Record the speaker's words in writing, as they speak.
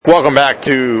Welcome back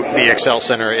to the Excel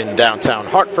Center in downtown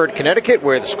Hartford, Connecticut,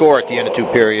 where the score at the end of two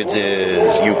periods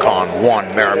is UConn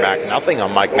 1, Merrimack nothing.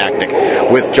 I'm Mike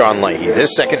Macknick with John Leahy.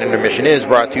 This second intermission is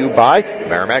brought to you by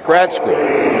Merrimack Grad School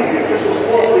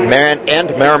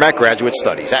and Merrimack Graduate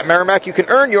Studies. At Merrimack, you can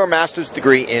earn your master's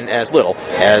degree in as little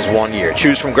as 1 year.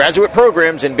 Choose from graduate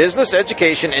programs in business,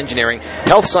 education, engineering,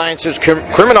 health sciences,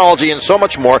 criminology, and so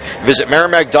much more. Visit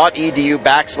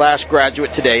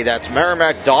merrimack.edu/graduate today. That's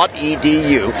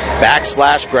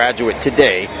merrimack.edu/graduate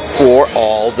today for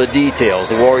all the details.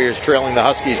 The Warriors trailing the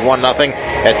Huskies 1-0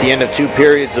 at the end of two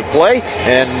periods of play.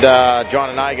 And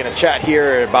John and I are going to chat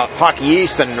here about Hockey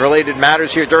East and related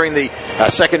matters here during the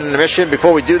second intermission.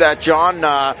 Before we do that, John,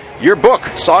 your book,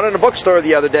 saw it in a bookstore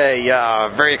the other day.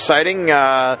 Very exciting.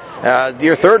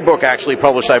 Your third book actually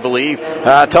published, I believe.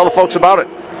 Tell the folks about it.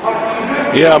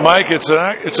 Yeah, Mike, it's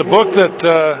a book that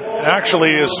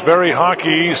actually is very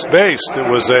Hockey East based. It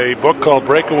was a book called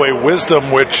Breakaway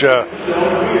Wisdom, which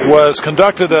was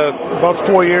conducted about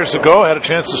 4 years ago. I had a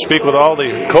chance to speak with all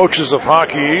the coaches of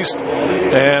Hockey East,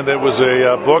 and it was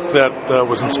a book that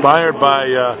was inspired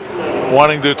by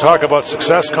wanting to talk about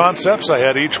success concepts. I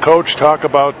had each coach talk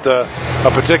about a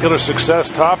particular success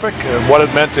topic and what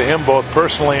it meant to him both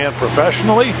personally and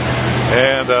professionally,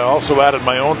 and also added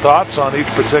my own thoughts on each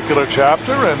particular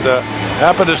chapter, and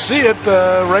happened to see it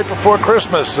right before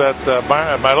Christmas at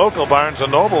my local Barnes &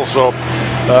 Noble, so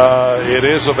it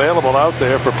is available out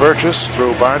there for purchase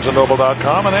through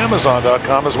BarnesandNoble.com and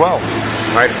Amazon.com as well.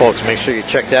 All right, folks, make sure you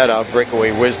check that out.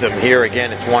 Breakaway Wisdom. Here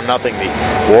again, it's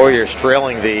 1-0. The Warriors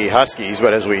trailing the Huskies.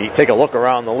 But as we take a look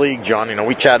around the league, John,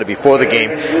 we chatted before the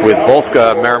game with both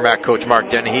Merrimack coach Mark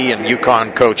Dennehy and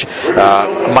UConn coach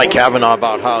Mike Cavanaugh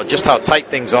about how tight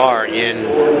things are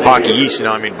in Hockey East.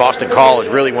 Boston College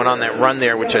really went on that run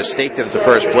there, which has staked them to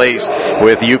first place,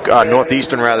 with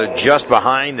Northeastern just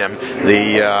behind them.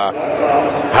 The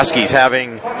Huskies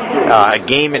having a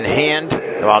game in hand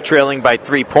while trailing by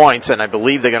 3 points, and I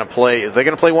believe they're going to play. They're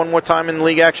going to play one more time in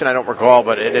league action. I don't recall,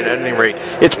 but at any rate,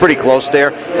 it's pretty close there,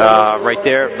 right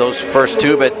there. Those first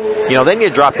two, but then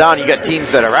you drop down. You got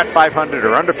teams that are at 500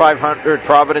 or under 500.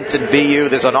 Providence and BU.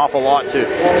 There's an awful lot to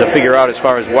figure out as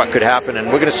far as what could happen, and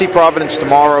we're going to see Providence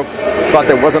tomorrow. Thought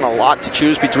there wasn't a lot to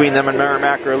choose between them and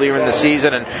Merrimack earlier in the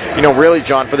season, and really,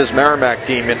 John, for this Merrimack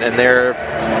team and their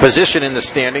position in the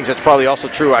standings, that's probably also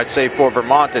true. I'd say for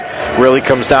Vermont, it really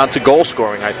comes down to goal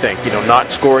scoring. I think not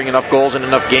scoring enough goals in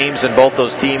enough games, and both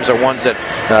those teams are ones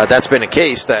that's been a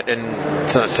case that, and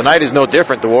tonight is no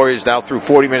different. The Warriors now through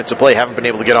 40 minutes of play haven't been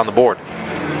able to get on the board.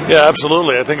 Yeah,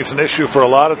 absolutely. I think it's an issue for a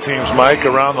lot of teams, Mike,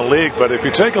 around the league. But if you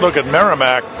take a look at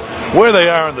Merrimack, where they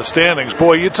are in the standings,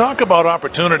 boy, you talk about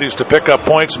opportunities to pick up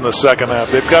points in the second half.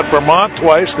 They've got Vermont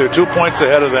twice. They're 2 points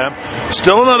ahead of them.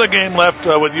 Still another game left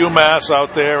with UMass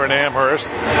out there in Amherst.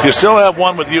 You still have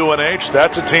one with UNH.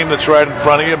 That's a team that's right in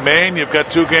front of you. Maine, you've got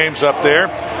 2 games up there.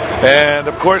 And,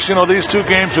 of course, these 2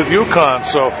 games with UConn.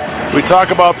 So we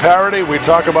talk about parity. We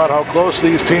talk about how close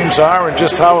these teams are and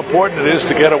just how important it is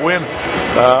to get a win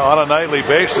on a nightly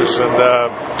basis, and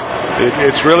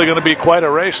it's really going to be quite a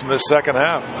race in this second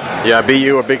half. Yeah,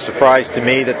 BU, a big surprise to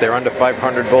me that they're under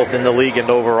 500 both in the league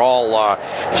and overall.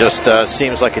 Just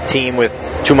seems like a team with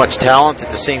too much talent.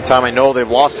 At the same time, I know they've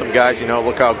lost some guys.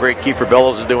 Look how great Kiefer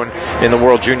Bellows is doing in the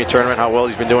World Junior Tournament, how well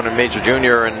he's been doing in Major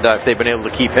Junior, and if they've been able to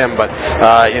keep him. But,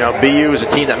 BU is a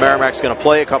team that Merrimack's going to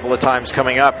play a couple of times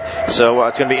coming up, so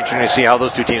it's going to be interesting to see how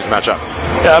those two teams match up.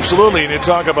 Yeah, absolutely. And you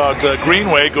talk about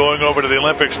Greenway going over to the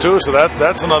Olympics, too, so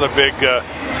that's another big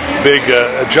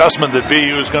adjustment that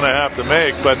BU is going to have to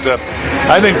make. But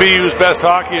I think BU's best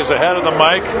hockey is ahead of the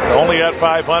Mike, only at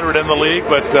 500 in the league.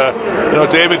 But,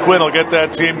 David Quinn will get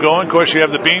that team going. Of course, you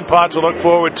have the Bean Pot to look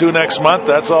forward to next month.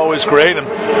 That's always great. And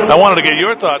I wanted to get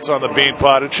your thoughts on the Bean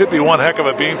Pot. It should be one heck of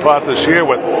a Bean Pot this year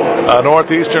with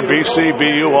Northeastern, BC,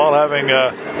 BU all having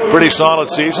pretty solid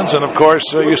seasons. And, of course,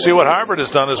 you see what Harvard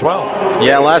has done as well.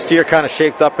 Yeah, last year kind of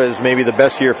shaped up as maybe the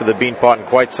best year for the Bean Pot in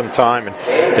quite some time.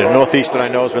 And Northeastern, I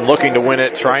know, has been looking to win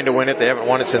it, trying to win it. They haven't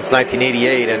won it since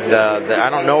 1988. And I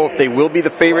don't know if they will be the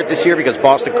favorite this year because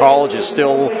Boston College is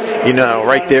still,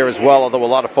 right there as well. Although a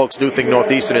lot of folks do think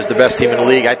Northeastern is the best team in the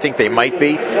league. I think they might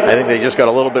be. I think they just got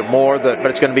a little bit more. But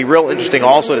it's going to be real interesting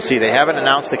also to see. They haven't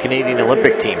announced the Canadian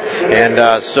Olympic team.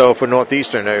 And so for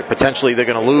Northeastern, potentially they're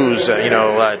going to lose,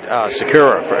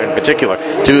 Sakura in particular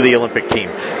to the Olympic team.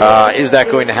 Is that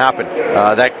going to happen?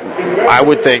 That I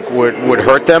would think would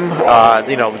hurt them.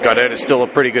 Goddard is still a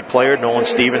pretty good good player. Nolan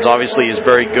Stevens obviously is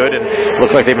very good, and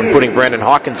looked like they've been putting Brandon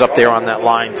Hawkins up there on that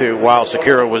line too, while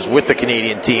Sakura was with the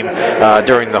Canadian team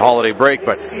during the holiday break.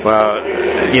 But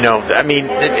I mean,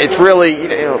 it's really,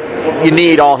 you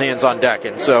need all hands on deck.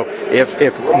 And so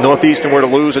if Northeastern were to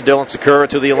lose a Dylan Sakura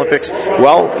to the Olympics,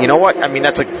 well, you know what? I mean,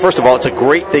 first of all, it's a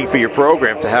great thing for your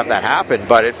program to have that happen,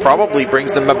 but it probably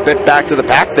brings them a bit back to the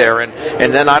pack there, and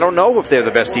then I don't know if they're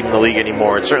the best team in the league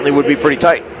anymore. It certainly would be pretty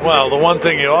tight. Well, the one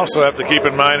thing you also have to keep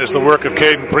in mind is the work of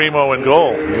Caden Primo in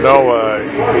goal.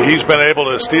 He's been able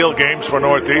to steal games for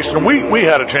Northeastern. We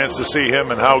had a chance to see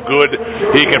him and how good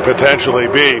he can potentially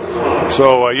be.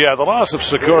 So, the loss of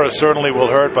Sakura certainly will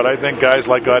hurt, but I think guys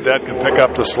like Gaudette can pick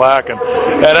up the slack. And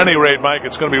at any rate, Mike,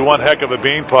 it's going to be one heck of a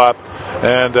bean pop.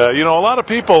 And, a lot of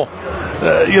people,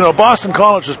 Boston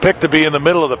College was picked to be in the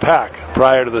middle of the pack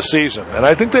prior to the season. And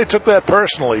I think they took that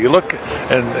personally. You look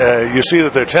and you see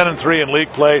that they're 10-3 in league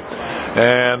play.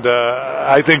 And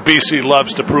I think BC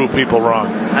loves to prove people wrong.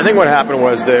 I think what happened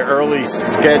was the early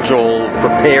schedule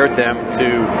prepared them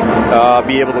to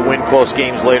be able to win close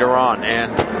games later on.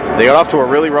 And they got off to a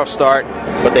really rough start,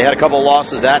 but they had a couple of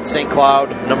losses at St. Cloud,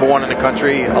 number one in the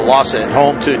country, a loss at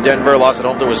home to Denver, a loss at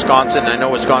home to Wisconsin. I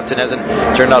know Wisconsin hasn't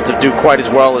turned out to do quite as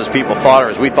well as people thought, or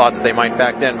as we thought that they might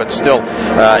back then, but still,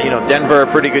 Denver, a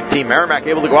pretty good team. Merrimack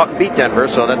able to go out and beat Denver,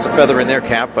 so that's a feather in their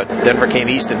cap, but Denver came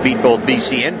east and beat both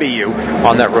BC and BU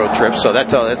on that road trip, so that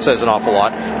says an awful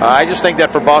lot. I just think that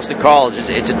for Boston College,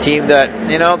 it's a team that,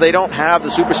 they don't have the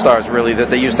superstars really that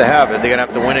they used to have. If they're going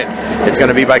to have to win it, it's going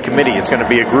to be by committee. It's going to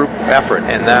be a group effort,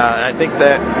 and I think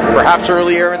that perhaps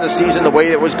earlier in the season, the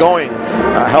way it was going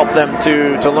helped them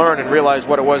to learn and realize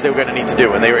what it was they were going to need to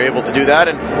do, and they were able to do that.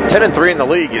 And 10-3 in the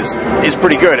league is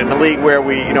pretty good. In the league where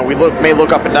we may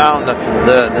look up and down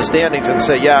the standings and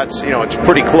say, it's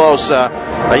pretty close.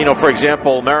 For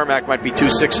example, Merrimack might be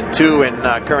 2-6-2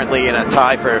 and currently in a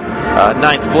tie for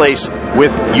ninth place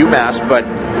with UMass, but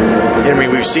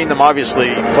we've seen them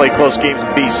obviously play close games with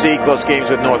BC, close games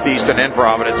with Northeastern and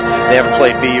Providence. They haven't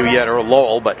played BU yet or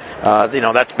Lowell, but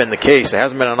that's been the case. There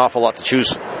hasn't been an awful lot to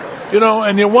choose.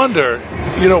 And you wonder,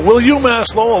 will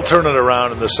UMass Lowell turn it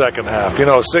around in the second half?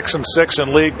 6-6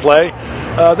 in league play.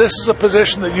 This is a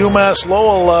position that UMass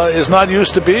Lowell is not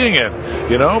used to being in,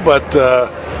 but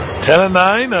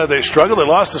 10-9, they struggled. They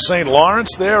lost to St.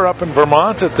 Lawrence there up in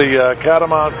Vermont at the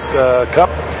Catamount Cup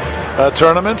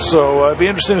tournament. So it'd be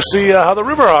interesting to see how the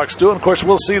Riverhawks do. And, of course,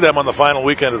 we'll see them on the final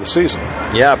weekend of the season.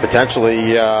 Yeah,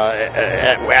 potentially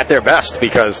at their best,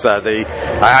 because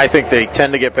I think they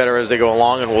tend to get better as they go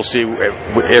along, and we'll see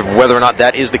if whether or not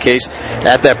that is the case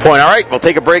at that point. All right, we'll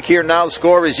take a break here now. The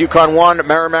score is UConn 1,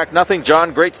 Merrimack nothing.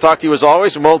 John, great to talk to you as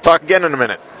always, and we'll talk again in a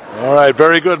minute. All right,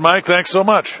 very good, Mike. Thanks so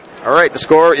much. All right, the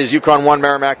score is UConn 1,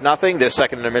 Merrimack nothing. This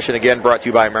second intermission again brought to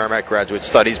you by Merrimack Graduate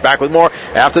Studies. Back with more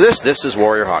after this. This is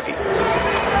Warrior Hockey.